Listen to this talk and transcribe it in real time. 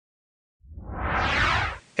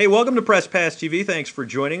Hey, welcome to Press Pass TV. Thanks for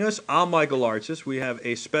joining us. I'm Michael Artsis. We have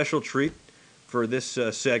a special treat for this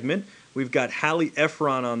segment. We've got Hallie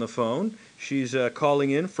Ephron on the phone. She's calling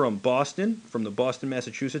in from Boston, from the Boston,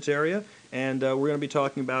 Massachusetts area, and we're going to be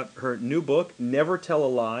talking about her new book, Never Tell a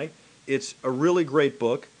Lie. It's a really great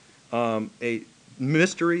book, a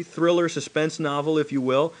mystery, thriller, suspense novel, if you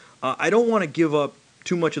will. I don't want to give up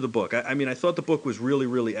too much of the book. I mean, I thought the book was really,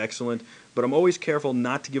 really excellent, but I'm always careful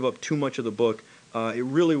not to give up too much of the book. It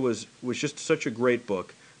really was just such a great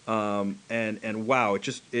book, and wow,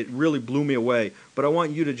 it really blew me away. But I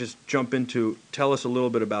want you to just jump into tell us a little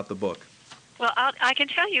bit about the book. Well, I can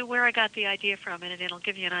tell you where I got the idea from, and it'll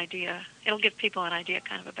give you an idea. It'll give people an idea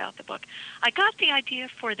kind of about the book. I got the idea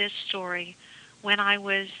for this story when I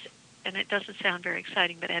was, and it doesn't sound very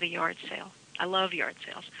exciting, but at a yard sale. I love yard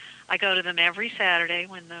sales. I go to them every Saturday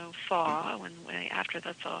after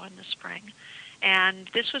the thaw in the spring. And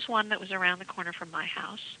this was one that was around the corner from my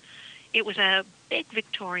house. It was a big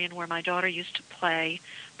Victorian where my daughter used to play,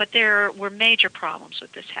 but there were major problems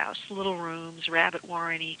with this house. Little rooms, rabbit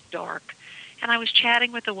warren-y, dark. And I was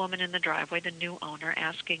chatting with the woman in the driveway, the new owner,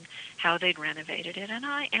 asking how they'd renovated it, and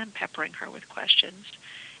I am peppering her with questions.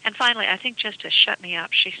 And finally, I think just to shut me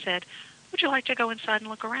up, she said, "Would you like to go inside and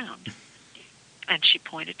look around?" And she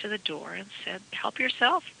pointed to the door and said, "Help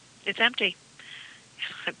yourself. It's empty."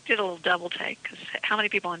 I did a little double take, because how many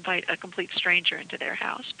people invite a complete stranger into their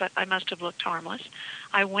house? But I must have looked harmless.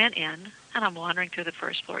 I went in, and I'm wandering through the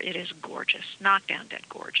first floor. It is gorgeous, knockdown dead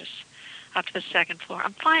gorgeous. Up to the second floor.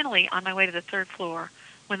 I'm finally on my way to the third floor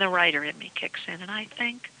when the writer in me kicks in, and I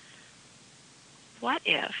think, what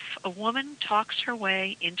if a woman talks her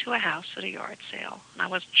way into a house at a yard sale, and I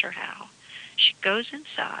wasn't sure how. She goes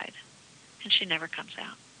inside, and she never comes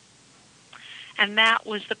out. And that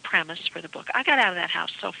was the premise for the book. I got out of that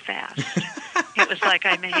house so fast. It was like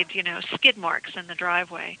I made, skid marks in the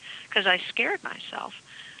driveway because I scared myself.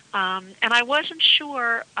 And I wasn't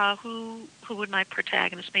sure who would my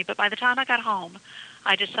protagonist be. But by the time I got home,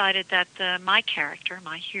 I decided that my character,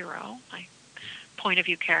 my hero, my point of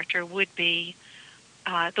view character, would be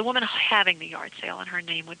the woman having the yard sale, and her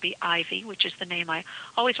name would be Ivy, which is the name I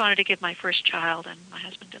always wanted to give my first child, and my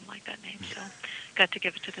husband didn't like that name, so got to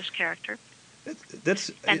give it to this character.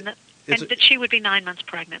 And that she would be 9 months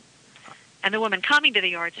pregnant. And the woman coming to the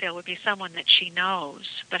yard sale would be someone that she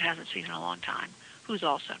knows but hasn't seen in a long time, who's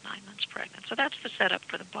also 9 months pregnant. So that's the setup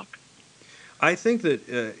for the book. I think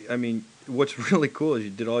that, what's really cool is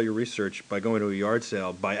you did all your research by going to a yard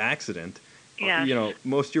sale by accident. Yes.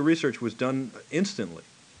 Most of your research was done instantly.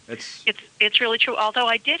 It's really true. Although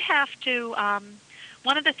I did have to,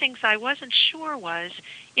 one of the things I wasn't sure was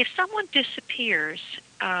if someone disappears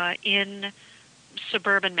in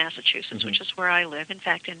suburban Massachusetts, Mm-hmm. which is where I live, in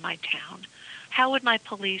fact, in my town, how would my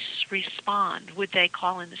police respond? Would they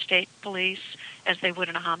call in the state police as they would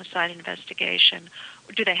in a homicide investigation?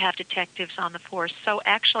 Or do they have detectives on the force? So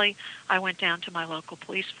actually, I went down to my local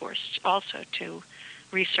police force also to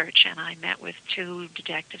research, and I met with 2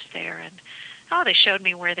 detectives there, and they showed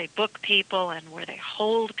me where they book people and where they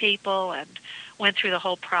hold people, and went through the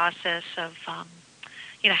whole process of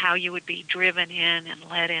how you would be driven in and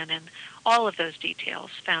let in, and all of those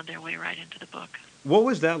details found their way right into the book. What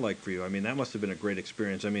was that like for you? I mean, that must have been a great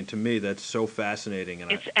experience. I mean, to me, that's so fascinating.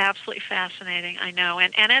 It's absolutely fascinating, I know.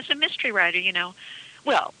 And as a mystery writer,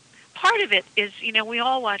 well, part of it is, we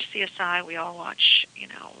all watch CSI, we all watch,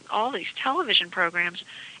 all these television programs,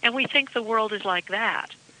 and we think the world is like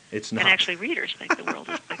that. It's not. And actually readers think the world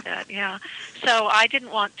is like that, yeah. So I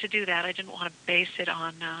didn't want to do that. I didn't want to base it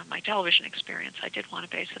on my television experience. I did want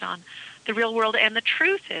to base it on the real world. And the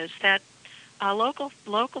truth is that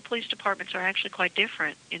local police departments are actually quite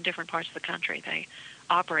different in different parts of the country. They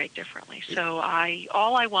operate differently. So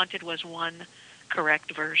all I wanted was one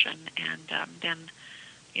correct version, and then,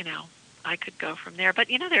 I could go from there. But,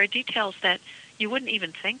 there are details that you wouldn't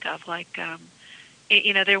even think of, like...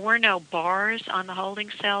 there were no bars on the holding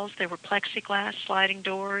cells. There were plexiglass sliding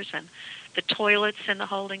doors, and the toilets in the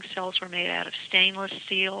holding cells were made out of stainless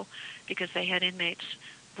steel because they had inmates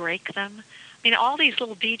break them. All these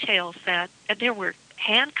little details there were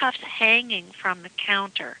handcuffs hanging from the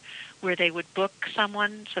counter where they would book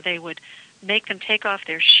someone, so they would make them take off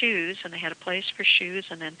their shoes, and they had a place for shoes,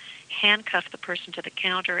 and then handcuff the person to the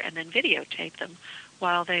counter and then videotape them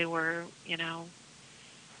while they were,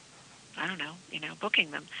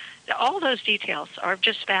 booking them. All those details are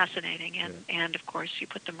just fascinating, and of course you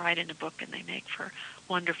put them right in a book, and they make for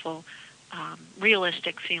wonderful,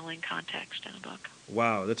 realistic feeling context in a book.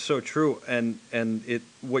 Wow, that's so true. And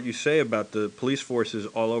what you say about the police forces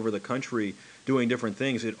all over the country doing different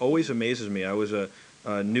things, it always amazes me. I was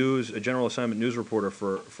a general assignment news reporter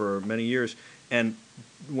for many years, and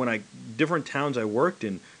different towns I worked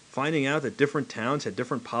in, finding out that different towns had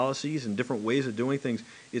different policies and different ways of doing things,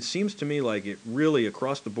 it seems to me like it really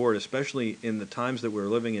across the board, especially in the times that we're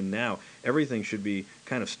living in now, everything should be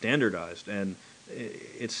kind of standardized. And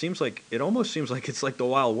it almost seems like it's like the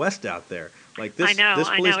Wild West out there. Like this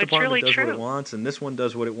police department really does true. what it wants, and this one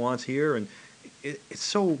does what it wants here, and it's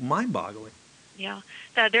so mind-boggling. Yeah,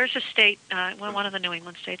 there's a state, one of the New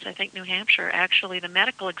England states, I think New Hampshire. Actually, the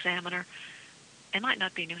medical examiner, it might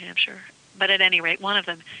not be New Hampshire, but at any rate, one of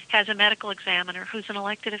them has a medical examiner who's an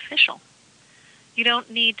elected official. You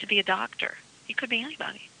don't need to be a doctor. You could be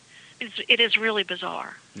anybody. It is really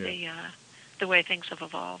bizarre, the way things have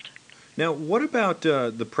evolved. Now, what about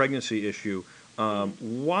the pregnancy issue?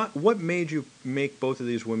 What made you make both of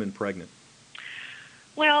these women pregnant?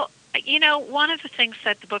 Well, one of the things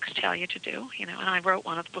that the books tell you to do, and I wrote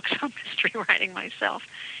one of the books on mystery writing myself,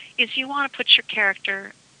 is you want to put your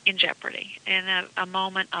character in jeopardy in a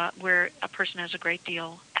moment where a person has a great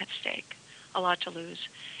deal at stake, a lot to lose.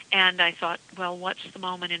 And I thought, well, what's the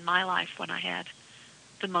moment in my life when I had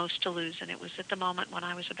the most to lose? And it was at the moment when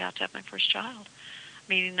I was about to have my first child. I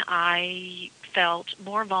mean, I felt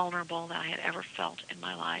more vulnerable than I had ever felt in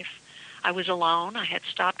my life. I was alone. I had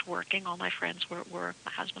stopped working. All my friends were at work.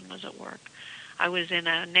 My husband was at work. I was in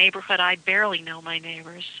a neighborhood. I barely know my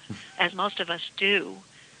neighbors, as most of us do.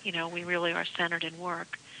 We really are centered in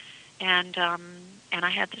work. And I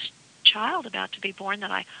had this child about to be born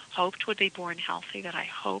that I hoped would be born healthy, that I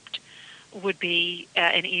hoped would be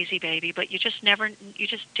an easy baby, but you just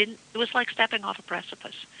didn't. It was like stepping off a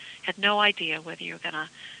precipice. Had no idea whether you were going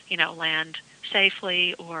to, land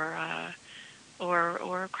safely or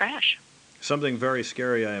crash. Something very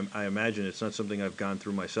scary, I imagine. It's not something I've gone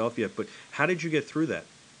through myself yet, but how did you get through that?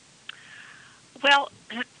 Well,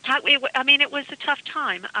 it was a tough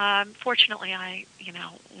time. Fortunately, I,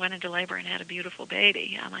 went into labor and had a beautiful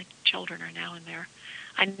baby. My children are now in there.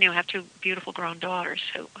 I have two beautiful grown daughters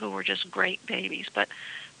who were just great babies. But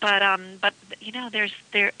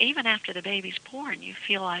even after the baby's born, you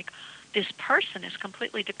feel like this person is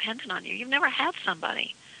completely dependent on you. You've never had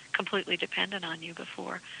somebody completely dependent on you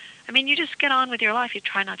before. You just get on with your life. You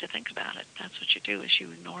try not to think about it. That's what you do, is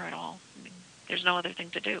you ignore it all. There's no other thing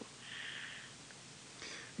to do.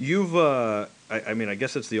 You've, I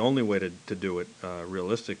guess that's the only way to do it,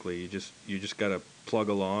 realistically. You just got to plug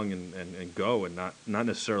along and go and not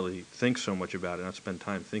necessarily think so much about it, not spend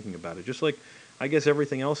time thinking about it. Just like, I guess,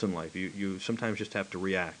 everything else in life, you sometimes just have to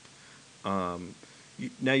react. Now,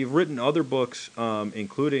 you've written other books,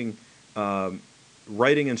 including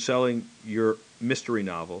writing and selling your mystery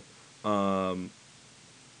novel. But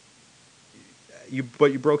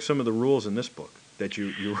you broke some of the rules in this book that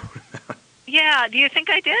you wrote about. Yeah, do you think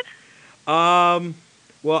I did?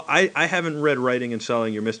 Well, I haven't read Writing and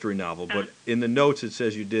Selling Your Mystery Novel, but in the notes it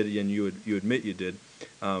says you did, and you admit you did.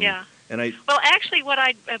 Yeah. And well, actually, what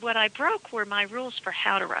I broke were my rules for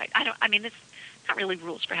how to write. It's not really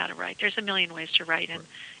rules for how to write. There's a million ways to write,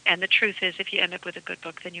 and the truth is, if you end up with a good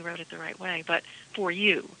book, then you wrote it the right way. But for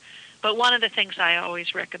you, one of the things I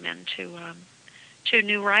always recommend to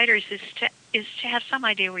new writers is to have some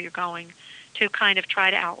idea where you're going, to kind of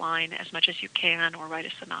try to outline as much as you can or write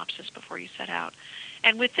a synopsis before you set out.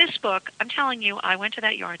 And with this book, I'm telling you, I went to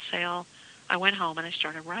that yard sale, I went home, and I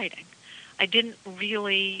started writing. I didn't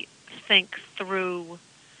really think through.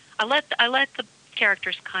 I let the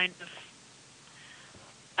characters kind of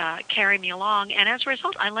carry me along, and as a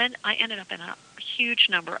result, I ended up in a huge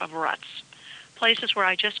number of ruts, places where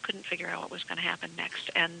I just couldn't figure out what was going to happen next.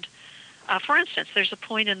 And for instance, there's a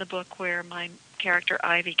point in the book where my character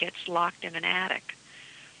Ivy gets locked in an attic.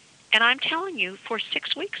 And I'm telling you, for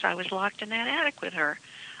 6 weeks I was locked in that attic with her.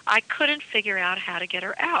 I couldn't figure out how to get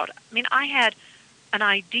her out. I had an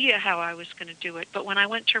idea how I was going to do it, but when I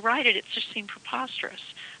went to write it, it just seemed preposterous.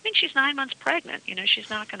 She's 9 months pregnant. She's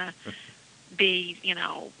not going to be,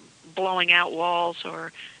 blowing out walls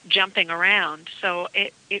or jumping around. So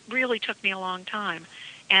it really took me a long time.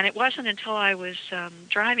 And it wasn't until I was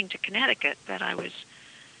driving to Connecticut that I was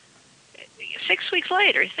 6 weeks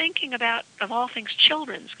later thinking about, of all things,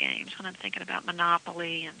 children's games. And I'm thinking about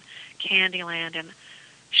Monopoly and Candyland and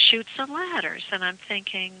Chutes and Ladders. And I'm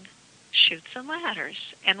thinking, Chutes and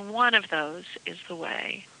Ladders. And one of those is the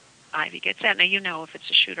way Ivy gets out. Now, you know if it's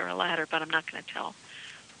a chute or a ladder, but I'm not going to tell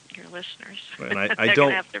your listeners. And They're going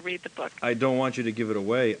to have to read the book. I don't want you to give it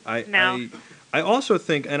away. No. I also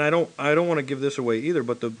think, and I don't want to give this away either,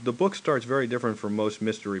 but the book starts very different from most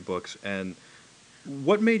mystery books. And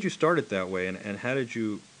what made you start it that way, and how did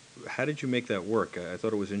you how did you make that work? I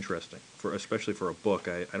thought it was interesting, especially for a book.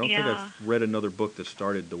 I don't think Yeah, I've read another book that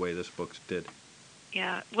started the way this book did.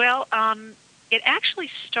 yeah. Well, it actually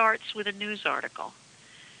starts with a news article,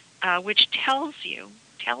 which tells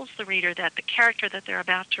the reader that the character that they're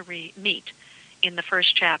about to meet in the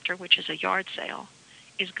first chapter, which is a yard sale,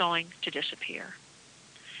 is going to disappear.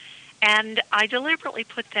 And I deliberately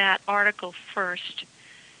put that article first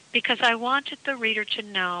because I wanted the reader to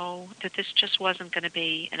know that this just wasn't going to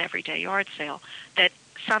be an everyday yard sale, that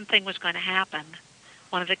something was going to happen.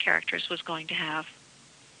 One of the characters was going to have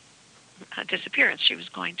a disappearance. She was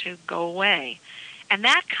going to go away. And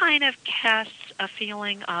that kind of casts a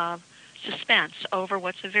feeling of suspense over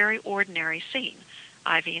what's a very ordinary scene.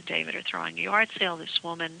 Ivy and David are throwing a yard sale. This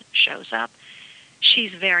woman shows up.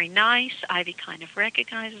 She's very nice. Ivy kind of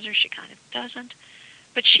recognizes her. She kind of doesn't.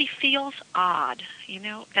 But she feels odd. You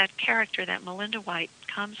know, that character, that Melinda White,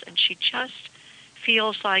 comes and she just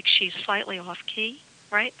feels like she's slightly off key,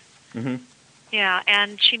 right? Hmm. Yeah,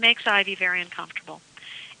 and she makes Ivy very uncomfortable.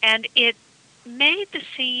 And it made the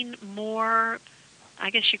scene more, I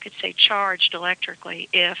guess you could say, charged electrically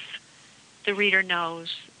if the reader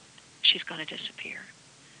knows she's going to disappear.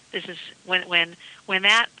 This is when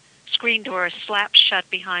that screen door slaps shut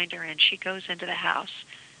behind her and she goes into the house.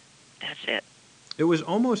 That's it. It was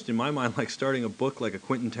almost, in my mind, like starting a book like a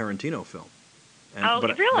Quentin Tarantino film, Oh,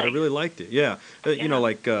 but I really? really liked it. Yeah, you know, Yeah.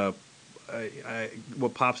 like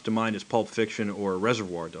what pops to mind is Pulp Fiction or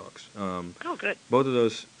Reservoir Dogs. Oh, good. Both of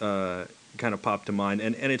those kind of pop to mind,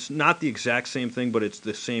 and it's not the exact same thing, but it's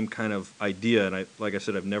the same kind of idea. And like I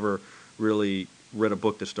said, I've never really read a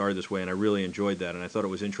book that started this way, and I really enjoyed that, and I thought it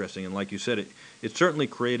was interesting. And like you said, it certainly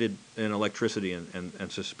created an electricity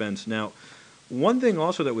and suspense. Now, one thing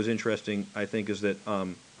also that was interesting, I think, is that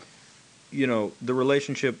you know, the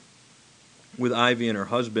relationship with Ivy and her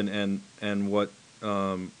husband, and what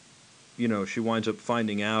you know, she winds up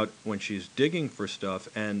finding out when she's digging for stuff.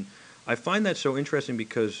 And I find that so interesting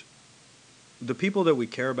because the people that we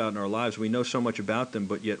care about in our lives, we know so much about them,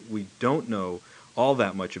 but yet we don't know all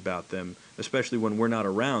that much about them, especially when we're not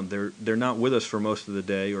around. They're not with us for most of the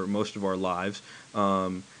day or most of our lives.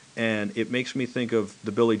 And it makes me think of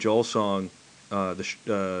the Billy Joel song,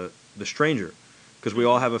 The Stranger, because we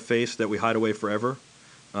all Hmm. have a face that we hide away forever.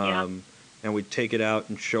 Yeah. Um, and we take it out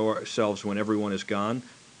and show ourselves when everyone is gone.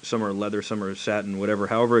 Some are leather, some are satin, whatever,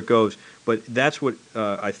 however it goes. But that's what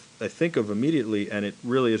I think of immediately, and it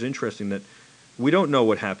really is interesting that we don't know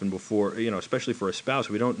what happened before. You know, especially for a spouse,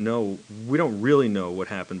 we don't really know what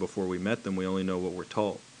happened before we met them. We only know what we're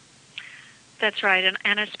told. That's right,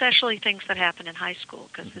 and especially things that happen in high school,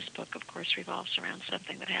 because this book, of course, revolves around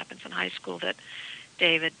something that happens in high school that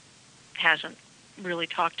David hasn't really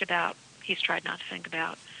talked about. He's tried not to think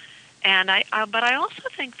about. But I also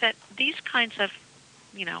think that these kinds of,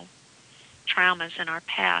 you know, traumas in our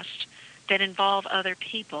past that involve other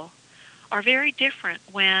people are very different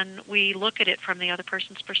when we look at it from the other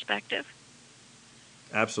person's perspective.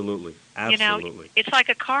 Absolutely, You know, absolutely. it's like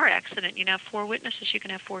a car accident. You know, four witnesses, you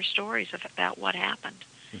can have four stories about what happened.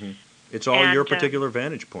 Hmm. It's all your And particular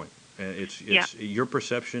vantage point. yeah, It's your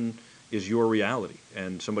perception is your reality,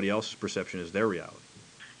 and somebody else's perception is their reality.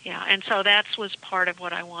 yeah, and so that was part of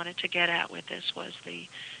what I wanted to get at with this was the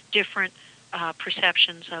different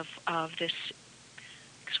perceptions of this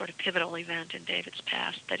sort of pivotal event in David's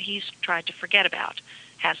past that he's tried to forget about,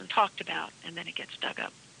 hasn't talked about, and then it gets dug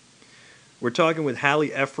up. We're talking with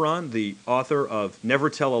Hallie Ephron, the author of Never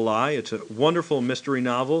Tell a Lie. It's a wonderful mystery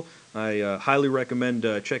novel. I highly recommend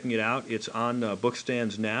checking it out. It's on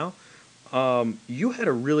bookstands now. You had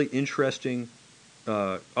a really interesting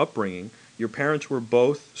upbringing. Your parents were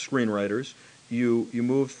both screenwriters. You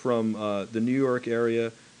moved from the New York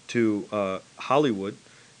area to Hollywood,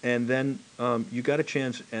 and then you got a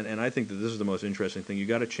chance. And I think that this is the most interesting thing. You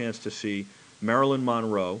got a chance to see Marilyn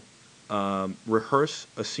Monroe rehearse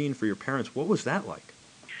a scene for your parents. What was that like?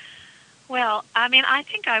 Well, I mean, I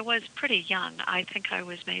think I was pretty young. I think I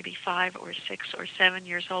was maybe 5 or 6 or 7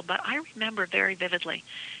 years old, but I remember very vividly.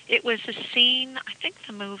 It was a scene, I think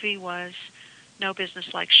the movie was No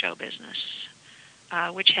Business Like Show Business,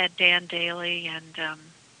 which had Dan Daly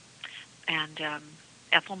and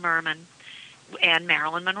Ethel Merman, and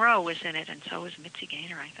Marilyn Monroe was in it, and so was Mitzi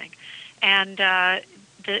Gaynor, I think. And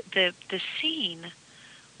the scene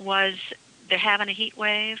was they're having a heat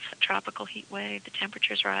wave, a tropical heat wave. The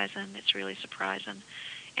temperature's rising. It's really surprising.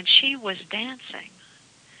 And she was dancing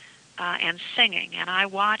and singing, and I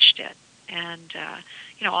watched it. And,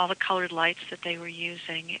 you know, all the colored lights that they were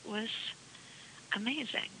using, it was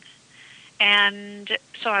amazing. And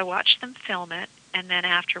so I watched them film it, and then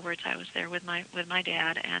afterwards I was there with my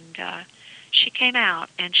dad, and she came out,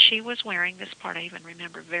 and she was wearing, this part I even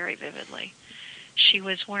remember very vividly, she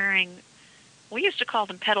was wearing, we used to call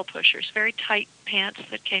them pedal pushers, very tight pants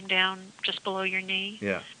that came down just below your knee,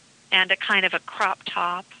 Yeah. and a kind of a crop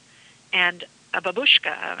top, and a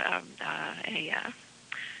babushka,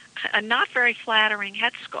 a not very flattering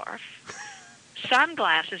headscarf,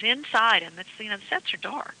 sunglasses inside, and the sets are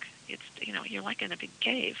dark. It's, you're like in a big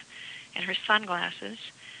cave, and her sunglasses,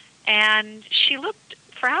 and she looked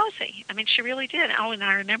frowsy. I mean, she really did. Oh, and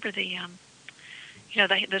I remember the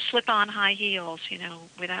slip-on high heels,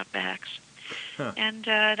 without backs. Huh. And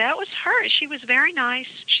that was her. She was very nice.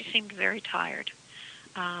 She seemed very tired.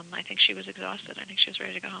 I think she was exhausted. I think she was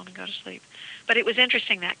ready to go home and go to sleep. But it was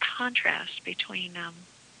interesting, that contrast between,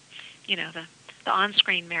 the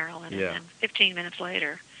on-screen Marilyn, Yeah. and then 15 minutes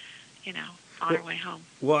later, on her way home.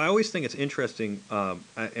 Well, I always think it's interesting. I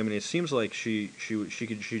mean, it seems like she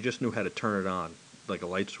just knew how to turn it on, like a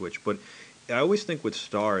light switch. But I always think with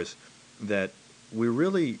stars that we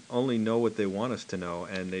really only know what they want us to know,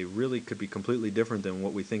 and they really could be completely different than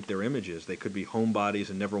what we think their image is. They could be homebodies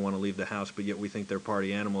and never want to leave the house, but yet we think they're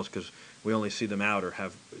party animals because we only see them out or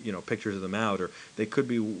have pictures of them out. Or they could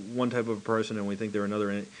be one type of person and we think they're another.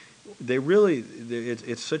 And they really,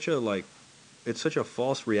 it's such a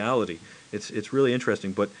false reality. It's really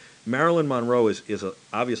interesting. But Marilyn Monroe is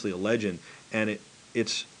obviously a legend, and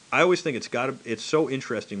it's. I always think it's so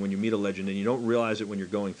interesting when you meet a legend and you don't realize it when you're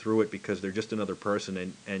going through it because they're just another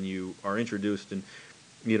person, and you are introduced, and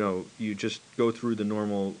you just go through the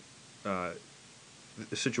normal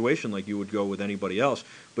situation like you would go with anybody else.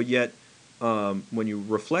 But yet when you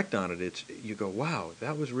reflect on it, you go, wow,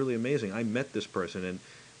 that was really amazing. I met this person. And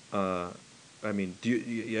I mean, do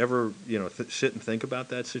you ever sit and think about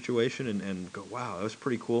that situation and go, wow, that was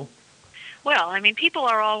pretty cool? Well, I mean, people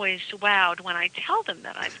are always wowed when I tell them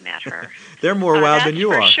that I've met her. They're more wowed than you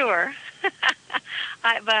are. That's for sure.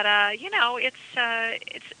 But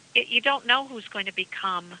you don't know who's going to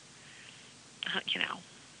become,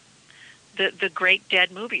 the great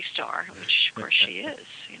dead movie star, which of course she is.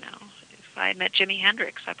 If I had met Jimi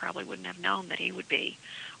Hendrix, I probably wouldn't have known that he would be.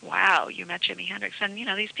 Wow, you met Jimi Hendrix, and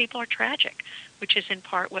these people are tragic, which is in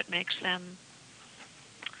part what makes them.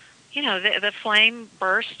 The flame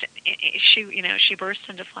burst. She burst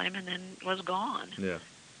into flame and then was gone. Yeah.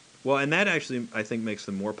 Well, and that actually, I think, makes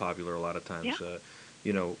them more popular a lot of times.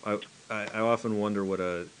 Yeah. I often wonder what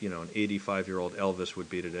an 85-year-old Elvis would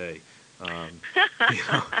be today.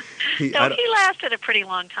 He lasted a pretty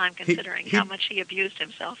long time considering how much he abused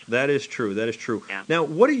himself. That is true. That is true. Yeah. Now,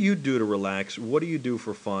 what do you do to relax? What do you do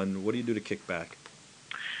for fun? What do you do to kick back?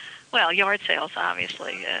 Well, yard sales,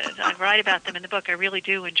 obviously. I write about them in the book. I really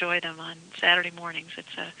do enjoy them on Saturday mornings.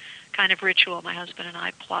 It's a kind of ritual. My husband and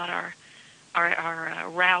I plot our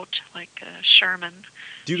route like Sherman.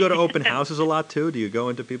 Do you go to open houses a lot too? Do you go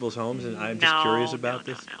into people's homes? And I'm just curious about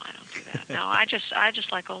this. No, I don't do that. No, I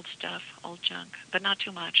just like old stuff, old junk, but not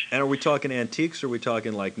too much. And are we talking antiques, or are we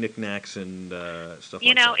talking like knickknacks and stuff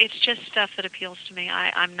like that? It's just stuff that appeals to me.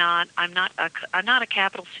 I'm not a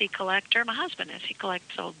capital C collector. My husband is. He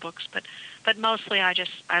collects old books, but mostly I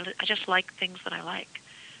just like things that I like.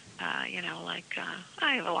 I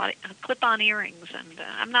have a lot of clip-on earrings, and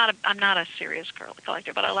I'm not a serious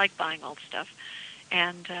collector, but I like buying old stuff,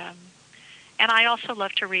 and I also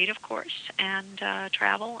love to read, of course, and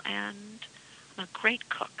travel, and I'm a great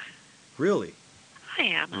cook. Really? I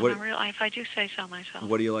am. If I do say so myself.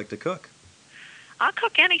 What do you like to cook? I'll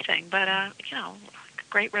cook anything, but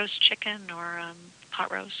great roast chicken or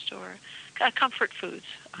pot roast or comfort foods.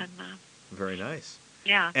 Very nice.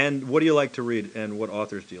 Yeah. And what do you like to read, and what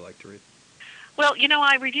authors do you like to read? Well,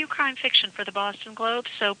 I review crime fiction for the Boston Globe,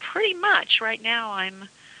 so pretty much right now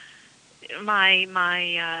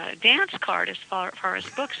my dance card as far as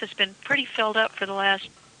books has been pretty filled up for the last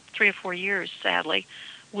 3 or 4 years, sadly,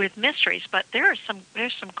 with mysteries. But there's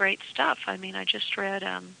some great stuff. I mean, I just read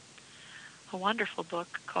a wonderful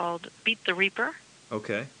book called Beat the Reaper.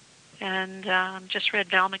 Okay. And just read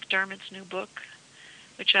Val McDermott's new book,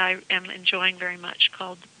 which I am enjoying very much,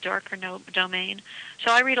 called Darker Domain.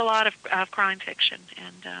 So I read a lot of crime fiction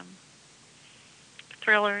and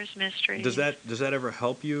thrillers, mysteries. Does that ever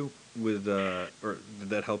help you with, or did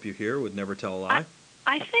that help you here with Never Tell a Lie?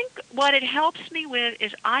 I think what it helps me with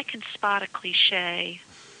is I can spot a cliche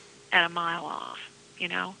at a mile off,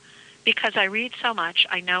 because I read so much.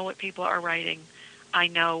 I know what people are writing. I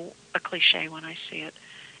know a cliche when I see it.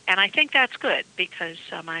 And I think that's good because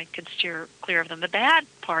I can steer clear of them. The bad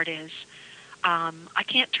part is I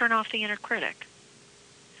can't turn off the inner critic.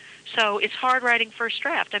 So it's hard writing first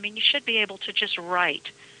draft. I mean, you should be able to just write,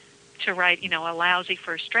 a lousy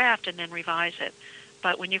first draft and then revise it.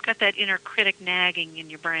 But when you've got that inner critic nagging in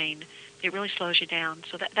your brain, it really slows you down.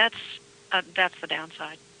 So that's the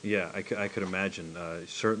downside. Yeah, I could imagine.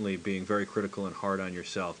 Certainly being very critical and hard on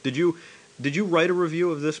yourself. Did you write a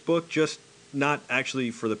review of this book, just not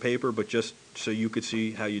actually for the paper, but just so you could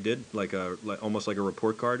see how you did, like almost like a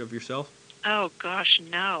report card of yourself? Oh gosh,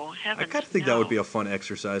 no, I heavens, kind of think that would be a fun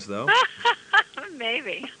exercise, though. no.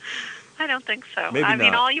 Maybe. I don't think so. Maybe I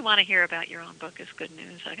mean, not. all you want to hear about your own book is good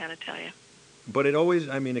news, I got to tell you. But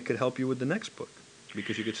I mean, it could help you with the next book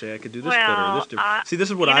because you could say I could do this better or Well, this different. See, this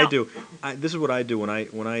is what you I know, do. This is what I do when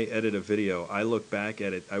I edit a video. I look back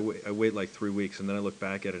at it. I wait like 3 weeks and then I look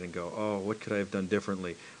back at it and go, oh, what could I have done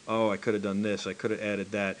differently? Oh, I could have done this. I could have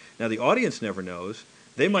added that. Now the audience never knows.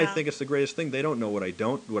 They might yeah. think it's the greatest thing. They don't know what I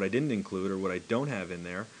didn't include or what I don't have in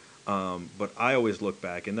there. But I always look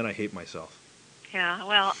back and then I hate myself. Yeah,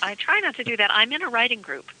 well, I try not to do that. I'm in a writing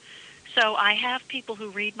group. So I have people who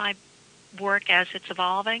read my work as it's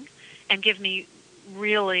evolving and give me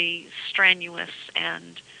really strenuous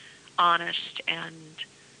and honest and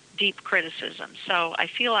deep criticism. So I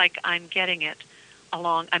feel like I'm getting it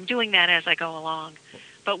along. I'm doing that as I go along.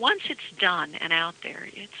 But once it's done and out there,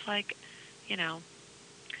 it's like, you know,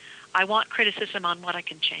 I want criticism on what I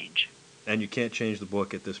can change. And you can't change the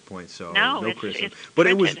book at this point, so No, no it's criticism. it's But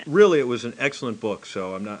it printed. was an excellent book.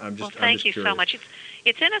 So I'm Well, just thank you so curious. much.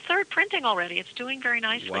 It's in a third printing already. It's doing very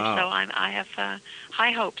nicely. Wow. So I have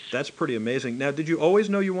high hopes. That's pretty amazing. Now, did you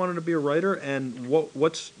always know you wanted to be a writer? And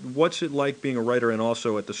what's it like being a writer and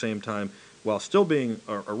also at the same time, while still being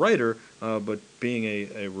a writer, but being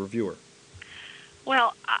a reviewer?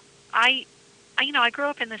 Well, I grew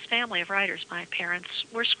up in this family of writers. My parents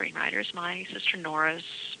were screenwriters. My sister Nora's,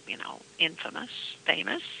 infamous,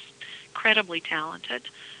 famous, incredibly talented.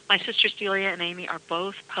 My sisters Delia and Amy are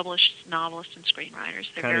both published novelists and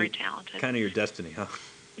screenwriters. They're very talented. Kind of your destiny, huh?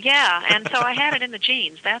 Yeah, and so I had it in the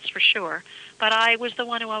genes, that's for sure. But I was the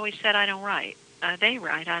one who always said, I don't write. They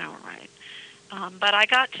write, I don't write. But I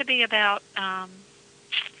got to be about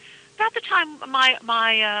the time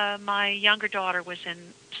my younger daughter was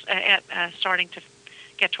starting to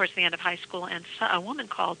get towards the end of high school, and a woman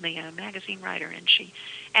called me, a magazine writer, and she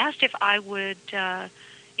asked if I would,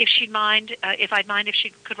 if I'd mind if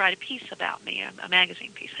she could write a piece about me, a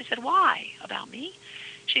magazine piece. I said, why about me?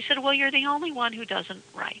 She said, well, you're the only one who doesn't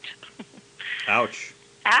write. Ouch.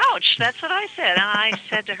 Ouch, that's what I said. And I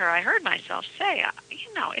said to her, I heard myself say,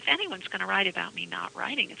 if anyone's going to write about me not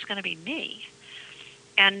writing, it's going to be me.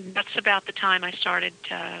 And that's about the time I started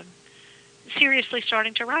seriously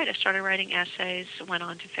starting to write. I started writing essays, went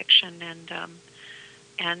on to fiction,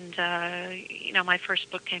 and my first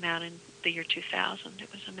book came out in the year 2000.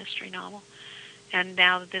 It was a mystery novel. And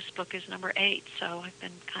now this book is number 8, so I've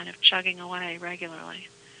been kind of chugging away regularly.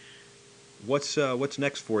 What's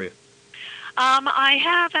next for you? I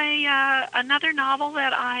have another novel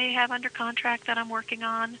that I have under contract that I'm working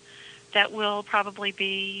on that will probably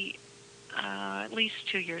be at least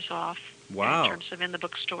 2 years off. Wow. In terms of in the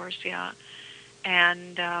bookstores, yeah.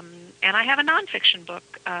 And I have a nonfiction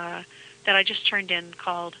book that I just turned in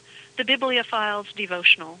called The Bibliophile's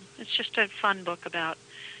Devotional. It's just a fun book about,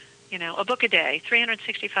 a book a day,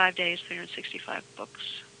 365 days, 365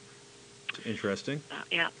 books. Interesting.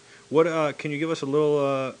 Yeah. What can you give us a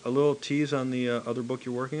little tease on the other book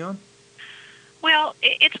you're working on? Well,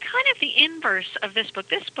 it's kind of the inverse of this book.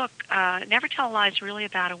 This book, Never Tell a Lie, is really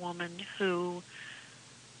about a woman who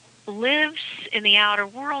lives in the outer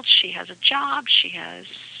world. She has a job, she has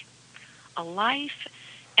a life,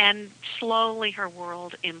 and slowly her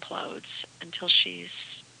world implodes until she's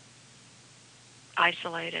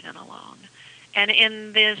isolated and alone. And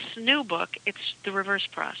in this new book, it's the reverse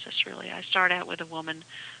process, really. I start out with a woman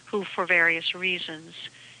who, for various reasons,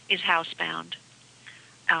 is housebound.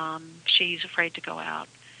 She's afraid to go out,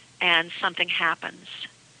 and something happens,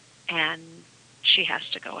 and she has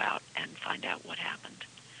to go out and find out what happened.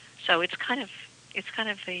 So it's kind of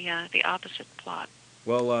the opposite plot.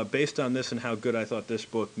 Well, based on this and how good I thought this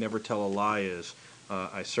book, Never Tell a Lie, is,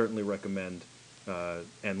 I certainly recommend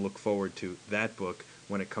and look forward to that book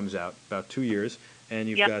when it comes out, about 2 years. And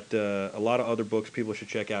you've got a lot of other books people should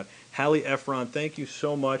check out. Hallie Ephron, thank you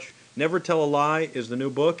so much. Never Tell a Lie is the new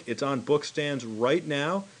book. It's on bookstands right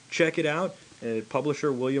now. Check it out.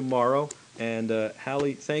 Publisher William Morrow. And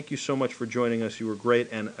Hallie, thank you so much for joining us. You were great.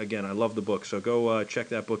 And again, I love the book. So go check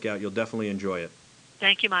that book out. You'll definitely enjoy it.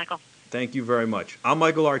 Thank you, Michael. Thank you very much. I'm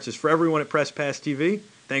Michael Artsis. For everyone at Press Pass TV,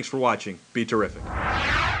 thanks for watching. Be terrific.